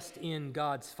trust in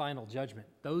God's final judgment.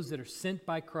 Those that are sent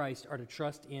by Christ are to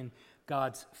trust in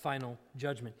God's final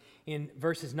judgment. In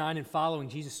verses 9 and following,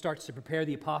 Jesus starts to prepare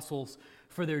the apostles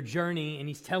for their journey, and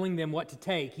he's telling them what to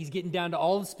take. He's getting down to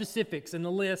all the specifics and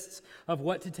the lists of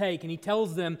what to take, and he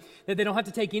tells them that they don't have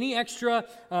to take any extra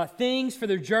things for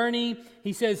their journey.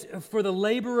 He says, for the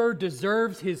laborer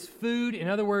deserves his food. In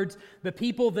other words, the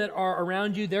people that are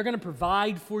around you, they're going to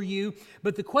provide for you.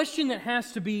 But the question that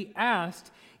has to be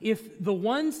asked, if the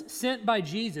ones sent by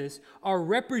Jesus are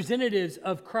representatives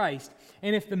of Christ,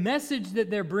 and if the message that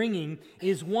they're bringing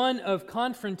is one of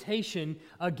confrontation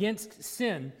against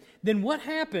sin, then what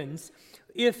happens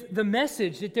if the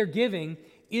message that they're giving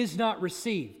is not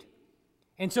received?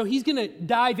 And so he's going to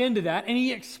dive into that, and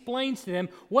he explains to them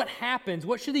what happens,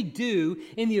 what should they do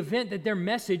in the event that their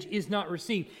message is not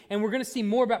received. And we're going to see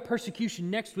more about persecution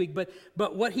next week,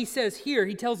 but what he says here,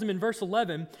 he tells them in verse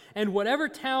 11, "And whatever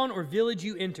town or village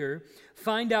you enter,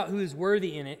 find out who is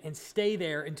worthy in it, and stay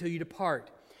there until you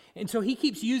depart." And so he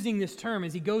keeps using this term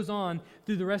as he goes on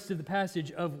through the rest of the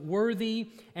passage of worthy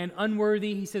and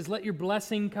unworthy. He says, let your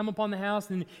blessing come upon the house,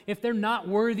 and if they're not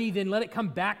worthy, then let it come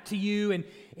back to you. And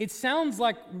it sounds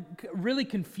like really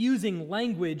confusing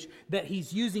language that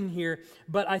he's using here,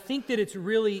 but I think that it's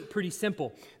really pretty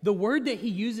simple. The word that he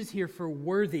uses here for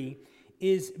worthy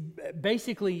is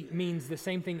basically means the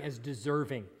same thing as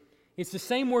deserving. It's the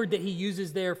same word that he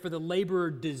uses there for the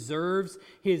laborer deserves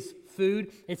his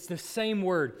food. It's the same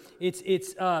word.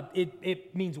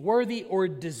 It means worthy or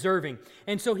deserving.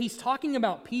 And so he's talking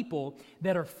about people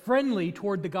that are friendly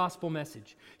toward the gospel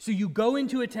message. So you go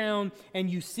into a town and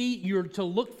you're to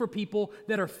look for people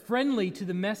that are friendly to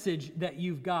the message that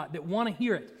you've got, that want to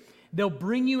hear it. They'll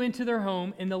bring you into their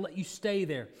home and they'll let you stay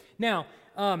there. Now,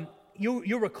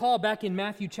 you'll recall back in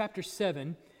Matthew chapter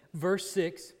 7, verse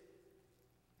 6,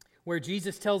 where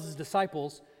Jesus tells his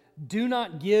disciples, "Do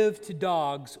not give to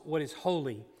dogs what is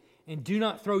holy, and do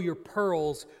not throw your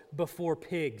pearls before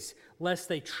pigs, lest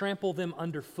they trample them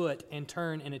underfoot and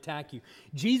turn and attack you."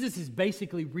 Jesus is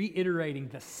basically reiterating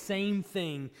the same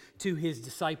thing to his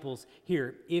disciples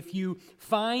here. If you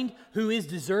find who is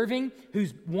deserving,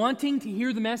 who's wanting to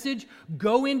hear the message,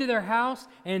 go into their house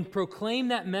and proclaim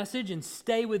that message and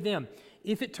stay with them.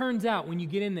 If it turns out when you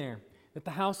get in there that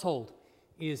the household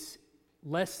is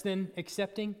less than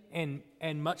accepting and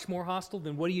much more hostile,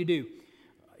 then what do?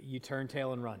 You turn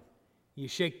tail and run. You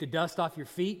shake the dust off your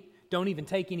feet. Don't even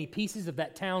take any pieces of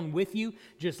that town with you.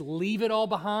 Just leave it all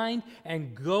behind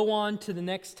and go on to the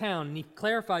next town. And he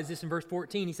clarifies this in verse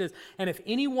 14. He says, "And if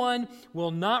anyone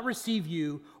will not receive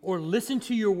you or listen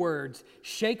to your words,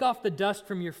 shake off the dust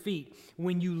from your feet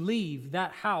when you leave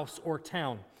that house or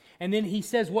town." And then he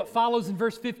says what follows in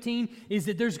verse 15 is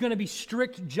that there's going to be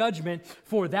strict judgment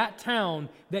for that town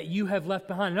that you have left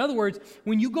behind. In other words,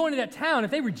 when you go into that town, if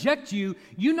they reject you,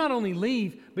 you not only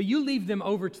leave, but you leave them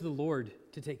over to the Lord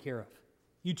to take care of.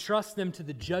 You trust them to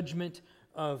the judgment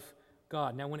of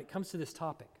God. Now, when it comes to this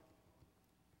topic,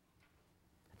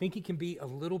 I think it can be a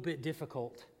little bit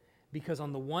difficult because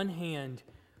on the one hand,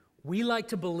 we like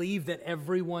to believe that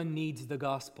everyone needs the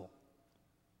gospel.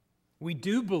 We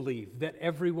do believe that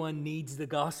everyone needs the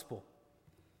gospel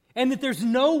and that there's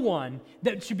no one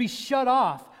that should be shut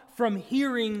off from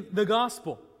hearing the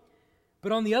gospel.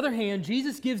 But on the other hand,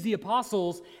 Jesus gives the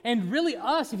apostles, and really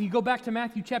us, if you go back to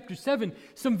Matthew chapter 7,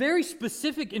 some very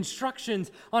specific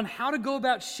instructions on how to go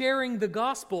about sharing the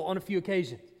gospel on a few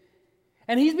occasions.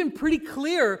 And he's been pretty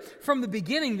clear from the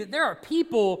beginning that there are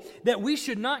people that we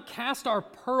should not cast our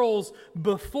pearls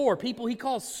before, people he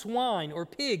calls swine or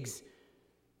pigs.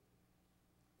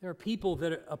 There are people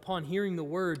that, upon hearing the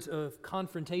words of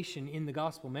confrontation in the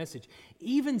gospel message,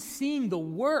 even seeing the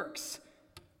works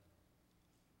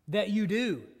that you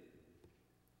do,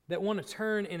 that want to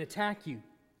turn and attack you.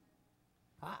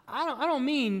 I don't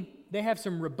mean they have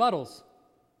some rebuttals.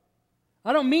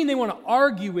 I don't mean they want to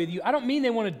argue with you. I don't mean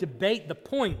they want to debate the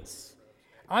points.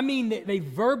 I mean that they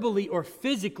verbally or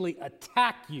physically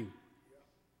attack you.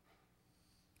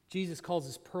 Jesus calls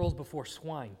us pearls before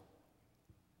swine.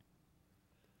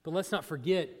 But let's not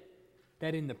forget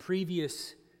that in the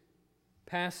previous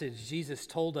passage, Jesus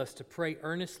told us to pray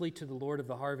earnestly to the Lord of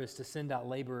the harvest to send out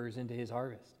laborers into his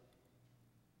harvest.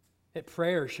 That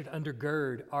prayer should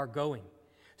undergird our going.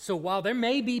 So while there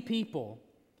may be people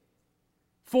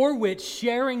for which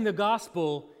sharing the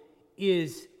gospel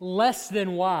is less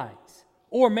than wise,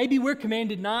 or maybe we're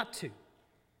commanded not to,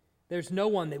 there's no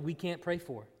one that we can't pray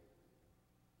for.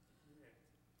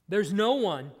 There's no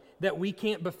one that we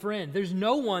can't befriend. There's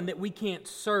no one that we can't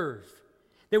serve,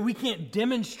 that we can't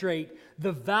demonstrate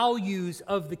the values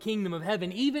of the kingdom of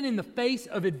heaven, even in the face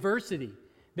of adversity,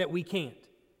 that we can't.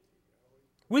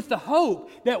 With the hope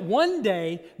that one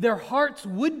day their hearts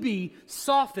would be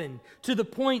softened to the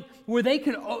point where they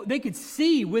could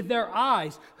see with their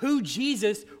eyes who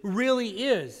Jesus really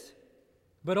is.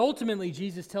 But ultimately,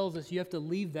 Jesus tells us you have to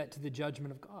leave that to the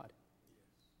judgment of God.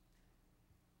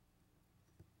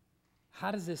 How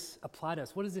does this apply to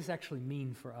us? What does this actually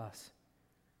mean for us?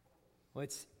 Well,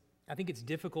 I think it's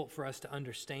difficult for us to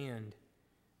understand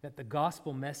that the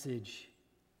gospel message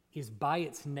is by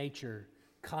its nature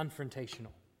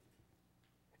confrontational.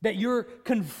 That you're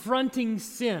confronting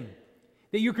sin.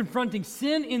 That you're confronting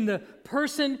sin in the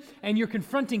person and you're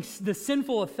confronting the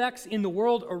sinful effects in the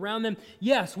world around them.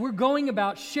 Yes, we're going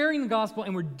about sharing the gospel,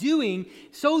 and we're doing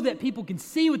so that people can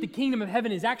see what the kingdom of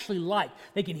heaven is actually like.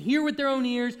 They can hear with their own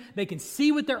ears, they can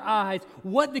see with their eyes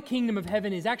what the kingdom of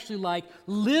heaven is actually like,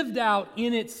 lived out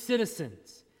in its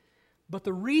citizens. But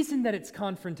the reason that it's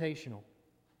confrontational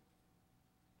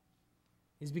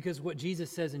is because what Jesus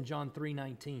says in John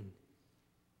 3:19,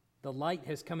 the light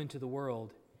has come into the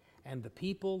world, and the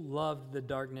people loved the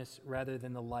darkness rather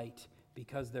than the light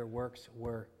because their works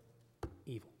were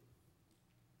evil.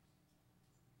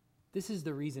 This is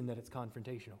the reason that it's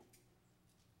confrontational.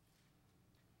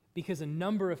 Because a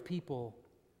number of people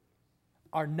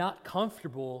are not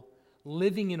comfortable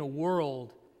living in a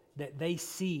world that they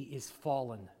see is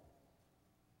fallen,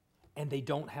 and they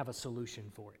don't have a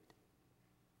solution for it.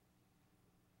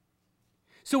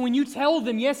 So when you tell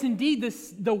them, yes, indeed,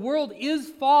 the world is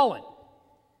fallen,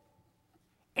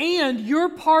 and you're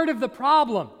part of the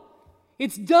problem,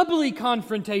 it's doubly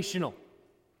confrontational.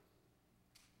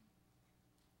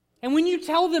 And when you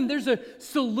tell them there's a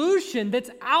solution that's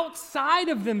outside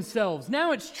of themselves,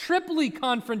 now it's triply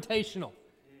confrontational.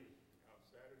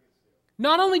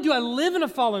 Not only do I live in a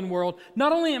fallen world,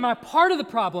 not only am I part of the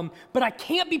problem, but I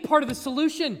can't be part of the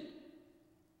solution.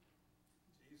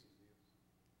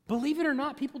 Believe it or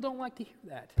not, people don't like to hear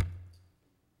that.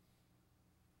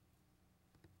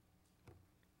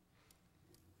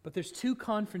 But there's two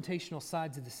confrontational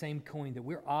sides of the same coin that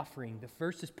we're offering. The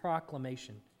first is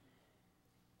proclamation.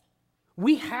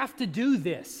 We have to do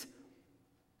this.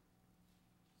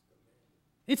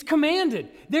 It's commanded.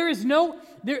 There is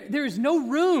no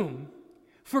room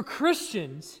for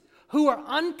Christians who are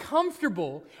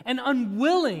uncomfortable and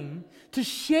unwilling to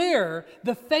share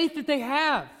the faith that they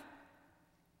have.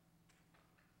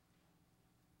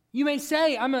 You may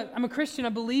say, I'm a Christian, I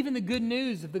believe in the good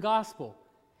news of the gospel.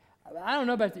 I don't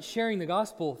know about the sharing the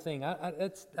gospel thing.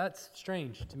 That's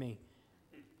strange to me.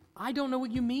 I don't know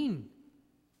what you mean.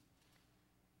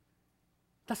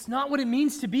 That's not what it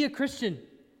means to be a Christian.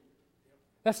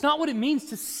 That's not what it means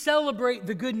to celebrate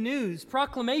the good news,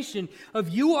 proclamation of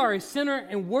you are a sinner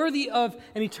and worthy of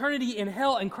an eternity in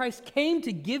hell, and Christ came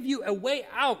to give you a way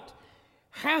out.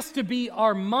 Has to be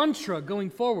our mantra going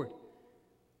forward.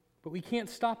 But we can't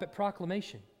stop at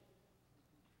proclamation.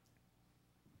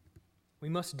 We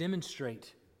must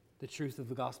demonstrate the truth of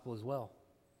the gospel as well.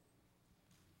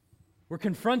 We're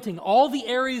confronting all the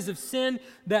areas of sin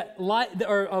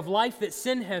of life that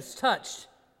sin has touched.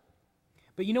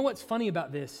 But you know what's funny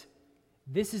about this?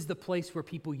 This is the place where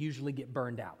people usually get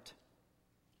burned out.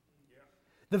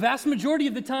 The vast majority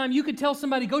of the time, you could tell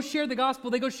somebody, go share the gospel.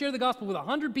 They go share the gospel with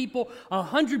 100 people.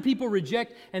 100 people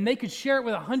reject, and they could share it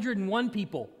with 101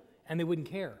 people, and they wouldn't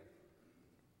care.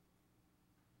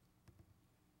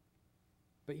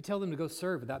 But you tell them to go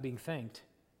serve without being thanked.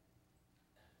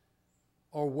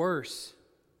 Or worse,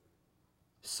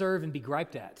 serve and be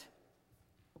griped at.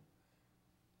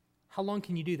 How long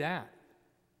can you do that?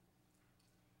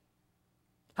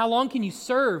 How long can you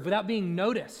serve without being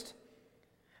noticed?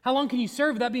 How long can you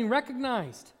serve without being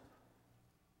recognized?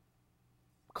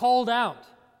 Called out,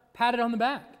 patted on the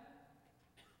back?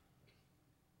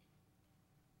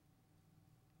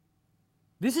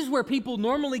 This is where people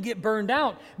normally get burned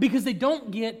out because they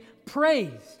don't get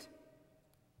praised.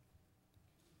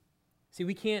 See,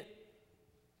 we can't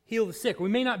heal the sick. We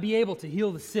may not be able to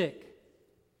heal the sick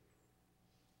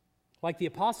like the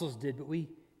apostles did, but we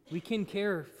can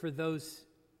care for those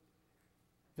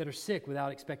that are sick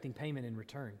without expecting payment in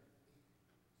return,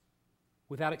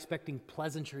 without expecting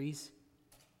pleasantries,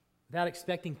 without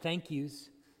expecting thank yous,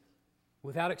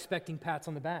 without expecting pats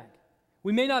on the back.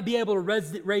 We may not be able to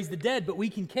raise the dead, but we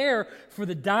can care for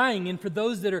the dying and for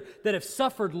those that have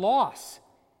suffered loss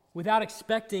without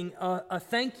expecting a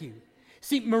thank you.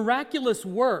 See, miraculous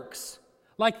works,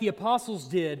 like the apostles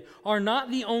did, are not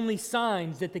the only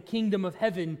signs that the kingdom of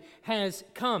heaven has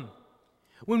come.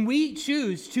 When we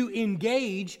choose to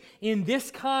engage in this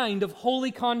kind of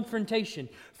holy confrontation,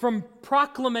 from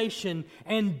proclamation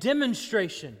and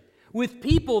demonstration with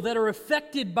people that are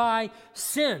affected by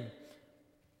sin,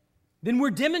 then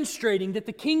we're demonstrating that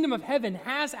the kingdom of heaven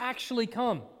has actually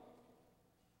come.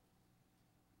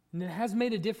 And it has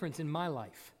made a difference in my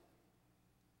life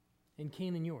and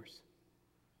can in yours.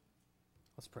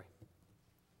 Let's pray.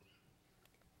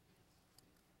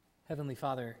 Heavenly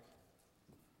Father,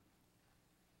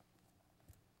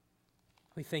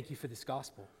 we thank you for this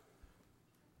gospel.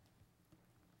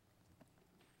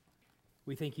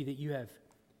 We thank you that you have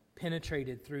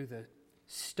penetrated through the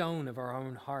stone of our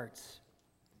own hearts,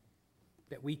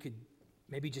 that we could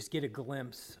maybe just get a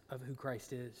glimpse of who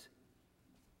Christ is.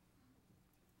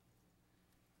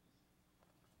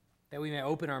 that we may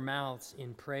open our mouths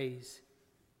in praise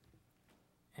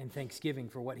and thanksgiving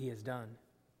for what he has done.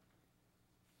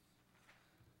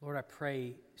 Lord, I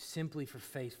pray simply for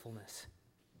faithfulness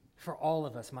for all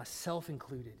of us, myself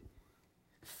included.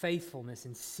 Faithfulness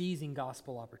in seizing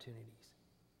gospel opportunities.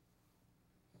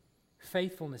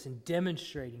 Faithfulness in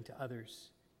demonstrating to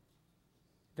others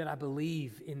that I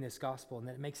believe in this gospel and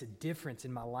that it makes a difference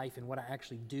in my life and what I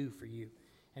actually do for you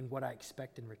and what I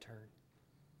expect in return.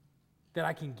 That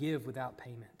I can give without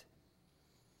payment,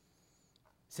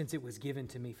 since it was given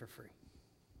to me for free.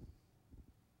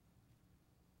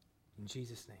 In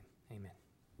Jesus' name, amen.